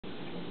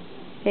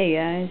Hey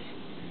guys,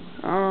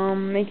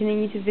 making a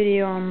YouTube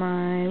video on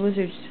my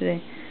lizards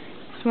today.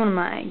 This is one of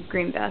my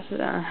green basset.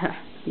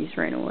 He's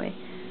ran away.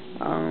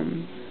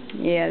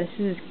 Yeah, this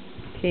is his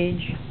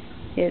cage.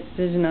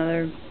 There's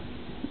another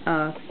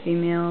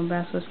female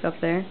basilisk up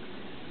there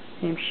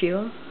named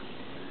Sheila,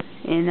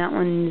 and that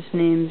one's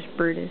name's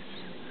Brutus.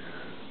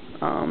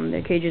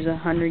 Their cage is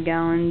 100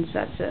 gallons.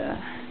 That's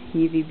a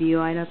UVB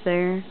light up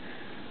there.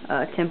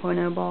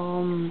 10.0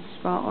 bulb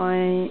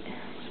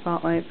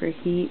spotlight for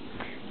heat.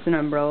 It's an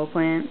umbrella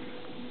plant.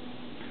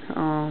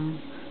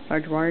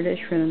 Large water dish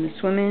for them to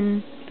swim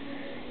in,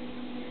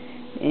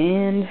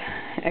 and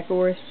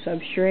Ecoworth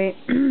substrate.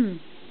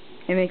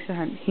 It makes the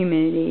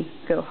humidity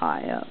go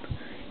high up.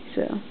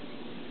 So,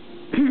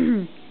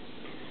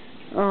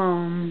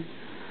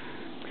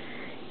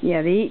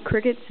 yeah, they eat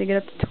crickets. They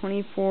get up to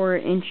 24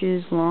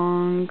 inches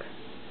long,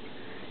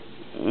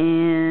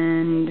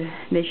 and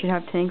they should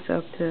have tanks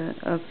up to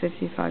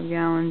 55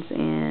 gallons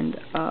and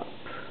up.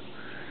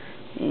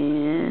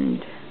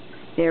 And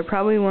they're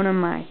probably one of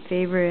my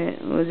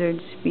favorite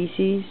lizard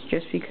species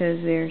just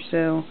because they're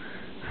so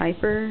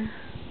hyper.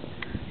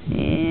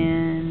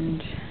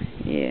 And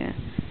yeah,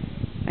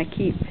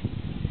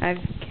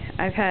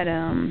 I've had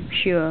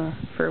Sheila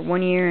for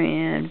 1 year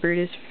and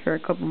Brutus for a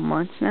couple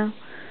months now.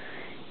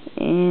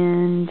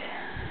 And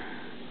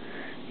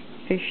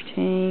fish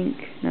tank,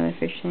 another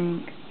fish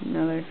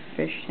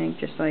tank,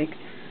 just like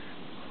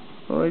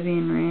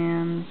Bolivian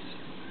rams,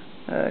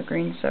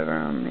 green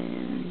sorghum,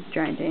 and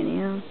giant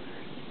danio.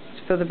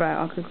 It's filtered by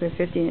Aquaclear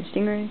 50 and a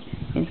stingray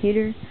and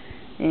heater.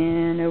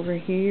 And over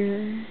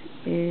here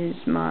is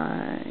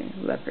my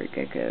leopard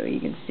gecko. You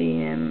can see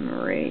him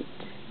right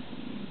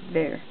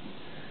there.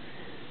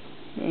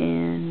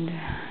 And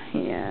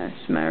yeah,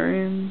 it's my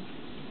room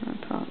on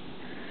top.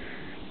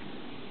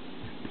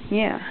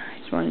 Yeah, I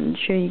just wanted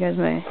to show you guys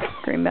my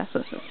green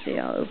basilisk. Let's see,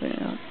 I'll open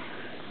it up.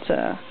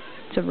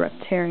 It's a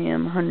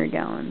Reptarium 100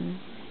 gallon.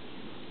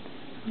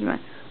 My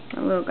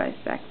little guy's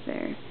back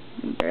there. You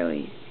can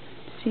barely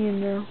see him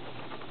now.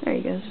 There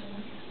he goes.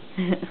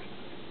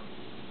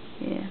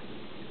 Yeah.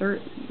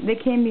 They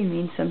can be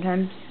mean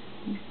sometimes.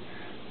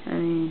 I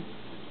mean,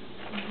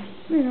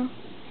 you know.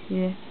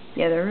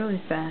 Yeah, they're really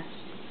fast.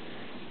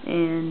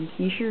 And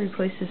you should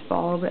replace this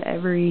bulb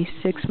every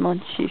 6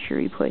 months. You should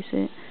replace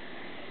it.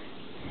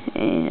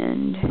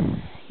 And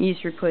you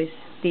just replace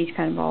these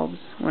kind of bulbs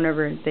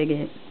whenever they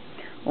get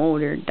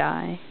old or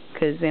die,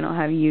 because they don't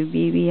have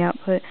UVB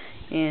output.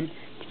 And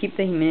to keep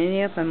the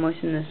humidity up, I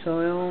moisten the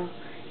soil,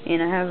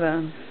 and I have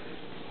a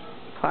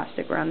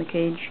plastic around the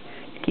cage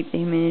to keep the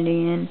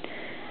humidity in.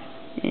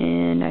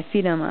 And I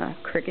feed them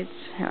crickets.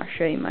 I'll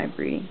show you my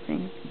breeding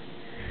thing.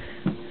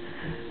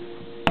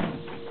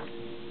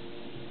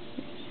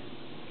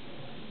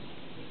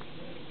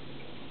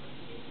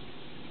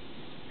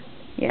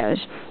 Yeah,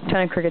 there's a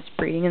ton of crickets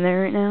breeding in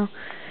there right now.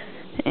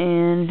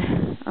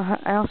 And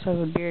I also have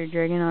a bearded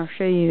dragon. I'll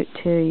show you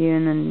to you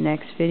in the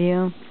next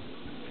video.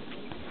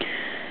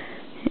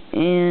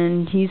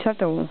 And you just have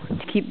to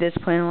keep this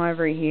plant alive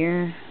right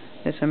here,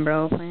 this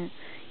umbrella plant.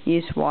 You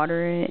just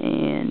water it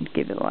and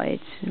give it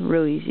light. It's a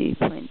real easy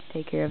plant to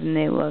take care of, and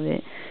they love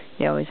it.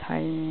 They always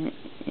hide in it.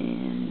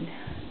 And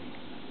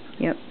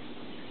yep.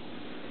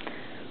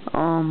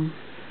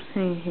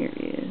 Here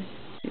he is.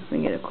 See if we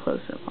can get a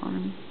close up on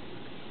him.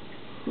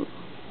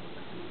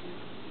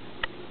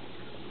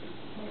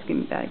 It's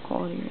giving bad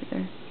quality right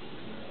there.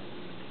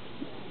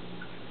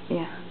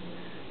 Yeah,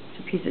 it's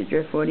a piece of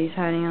driftwood he's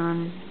hiding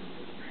on.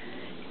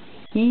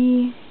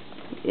 He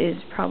is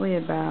probably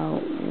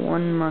about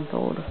 1 month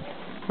old,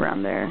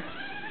 around there.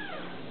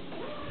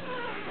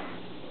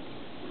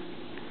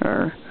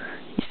 Or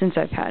since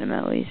I've had him,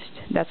 at least.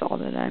 That's all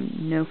that I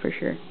know for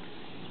sure.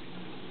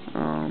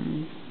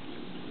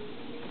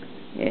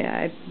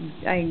 Yeah,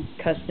 I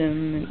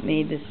custom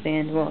made this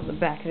stand. Well, the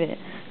back of it,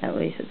 at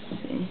least.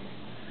 Let's see.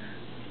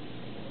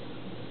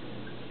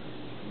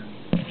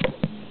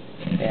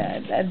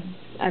 Yeah,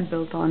 I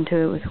built onto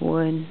it with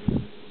wood.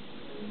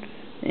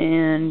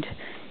 And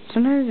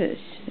sometimes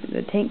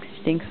the tank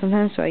stinks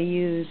sometimes, so I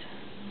use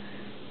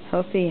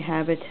Healthy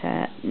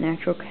Habitat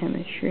natural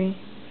chemistry,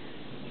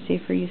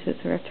 safe for use with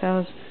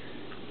reptiles.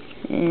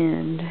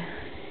 And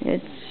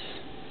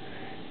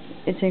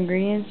its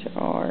ingredients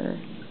are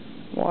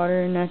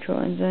water, natural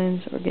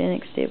enzymes,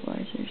 organic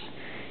stabilizers.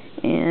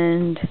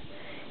 And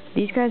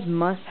these guys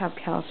must have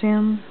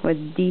calcium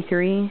with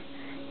D3,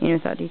 and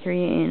without D3,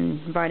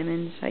 and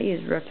vitamins. I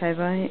use reptile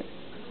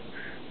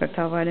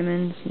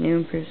vitamins, new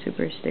improved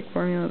super stick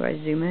formula by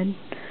Zoomed.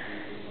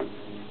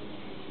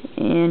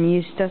 And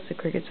you stuff the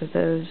crickets with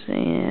those,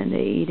 and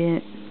they eat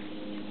it.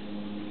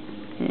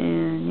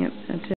 And yep, that's it.